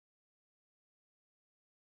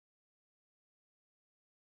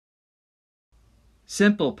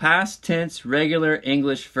Simple past tense regular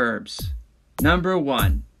English verbs. Number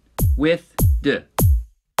 1. With d.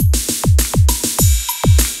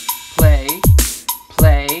 Play,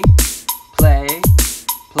 play, play,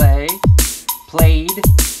 play, played,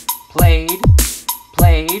 played,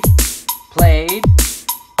 played, played.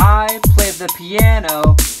 I play the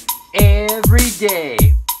piano every day.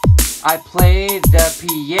 I played the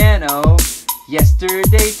piano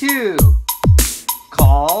yesterday too.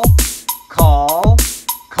 Call, call,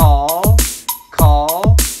 call,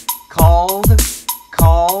 call, called,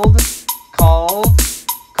 called, called,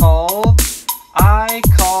 called. I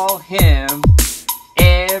call him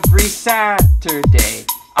every Saturday.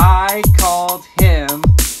 I called him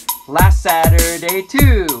last Saturday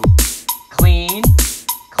too. Clean,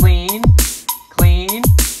 clean, clean,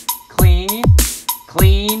 clean,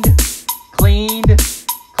 cleaned, cleaned,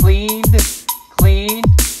 cleaned, cleaned.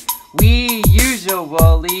 We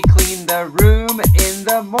usually clean the room in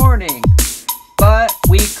the morning, but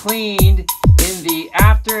we cleaned in the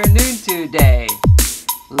afternoon today.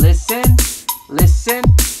 Listen, listen,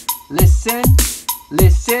 listen,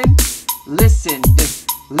 listen, listened,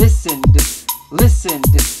 listened,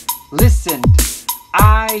 listened, listened.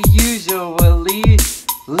 I usually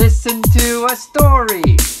listen to a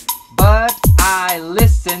story, but I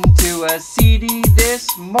listened to a CD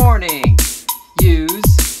this morning.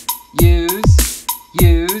 Use, use,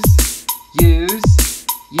 use, use,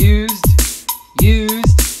 used,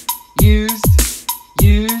 used, used,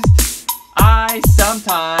 used. I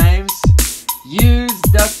sometimes use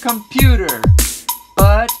the computer,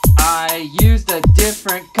 but I used a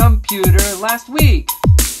different computer last week.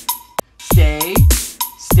 Stay,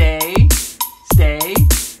 stay, stay,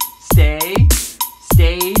 stay,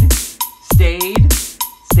 stayed, stayed,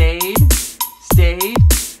 stayed, stayed.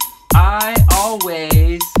 I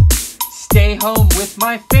always stay home with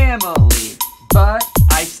my family, but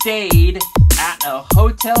I stayed at a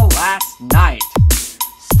hotel last night.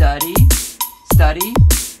 Study, study,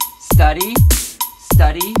 study,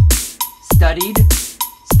 study, studied,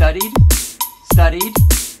 studied, studied,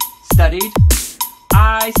 studied.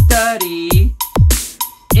 I study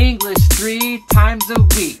English 3 times a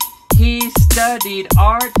week. He studied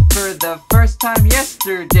art for the first time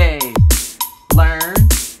yesterday. Learn,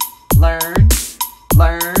 learn,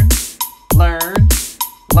 learn, learn,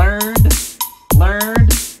 learned,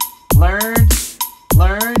 learned, learned,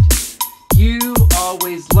 learned. You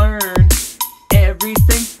always learn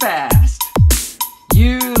everything fast.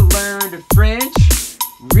 You learned French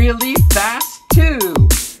really fast too.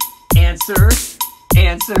 Answer,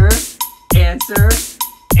 answer, answer,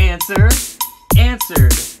 answer,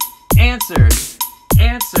 answered, answered,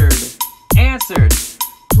 answered, answered.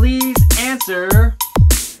 Please answer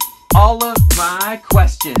all of my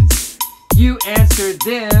questions. You answered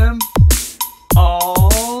them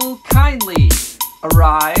all kindly.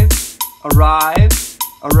 Arrive, arrive,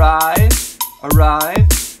 arrive, arrive,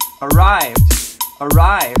 arrived,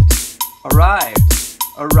 arrived, arrived,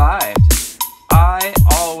 arrived. I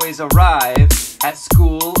always arrive at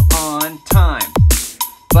school on time,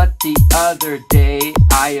 but the other day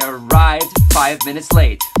I arrived 5 minutes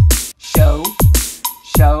late. Show,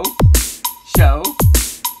 show, show,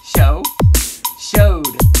 show, showed,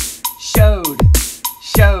 showed,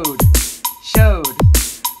 showed, showed.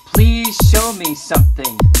 Please show me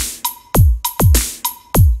something.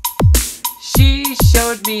 She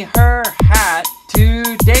showed me her hat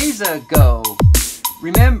 2 days ago.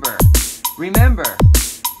 Remember, remember,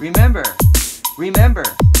 remember, remember,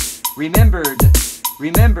 remembered,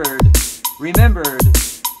 remembered, remembered,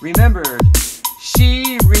 remembered.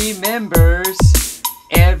 She remembers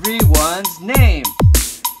everyone's name.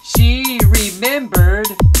 She remembered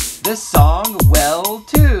the song well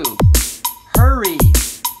too. Hurry,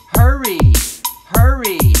 hurry,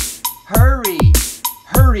 hurry, hurry,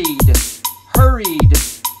 hurried, hurried,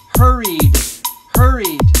 hurried,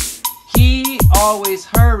 hurried. He always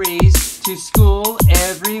hurries to school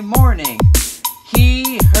every morning.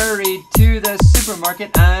 He hurried to the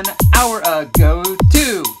supermarket an hour ago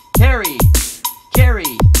too. Carry,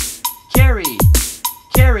 carry, carry,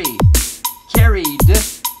 carry, carried,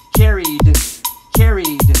 carried,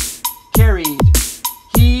 carried, carried.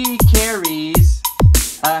 He carries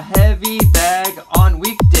a heavy bag on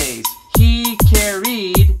weekdays. He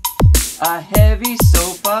carried a heavy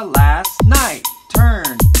sofa last night.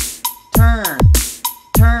 Turn, turn,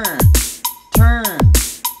 turn, turn,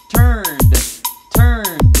 turned,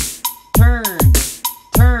 turned, turned,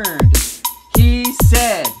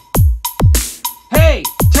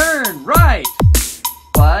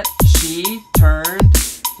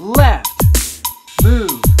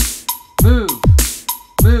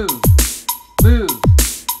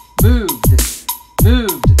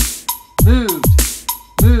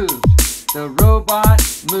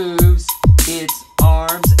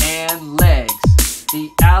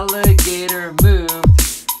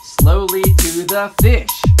 a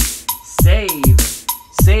fish. Save,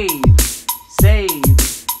 save, save,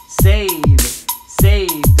 saved,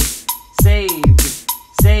 saved, saved,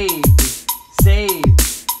 saved,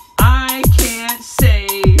 saved. I can't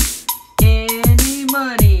save any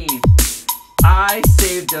money. I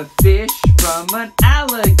saved a fish from an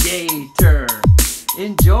alligator.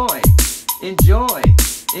 Enjoy, enjoy,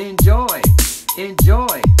 enjoy,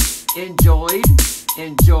 enjoy, enjoyed,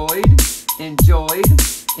 enjoyed, enjoyed,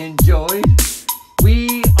 enjoyed.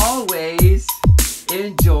 We always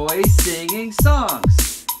enjoy singing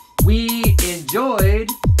songs. We enjoyed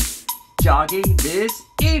jogging this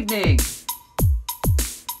evening.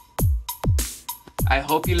 I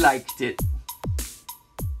hope you liked it.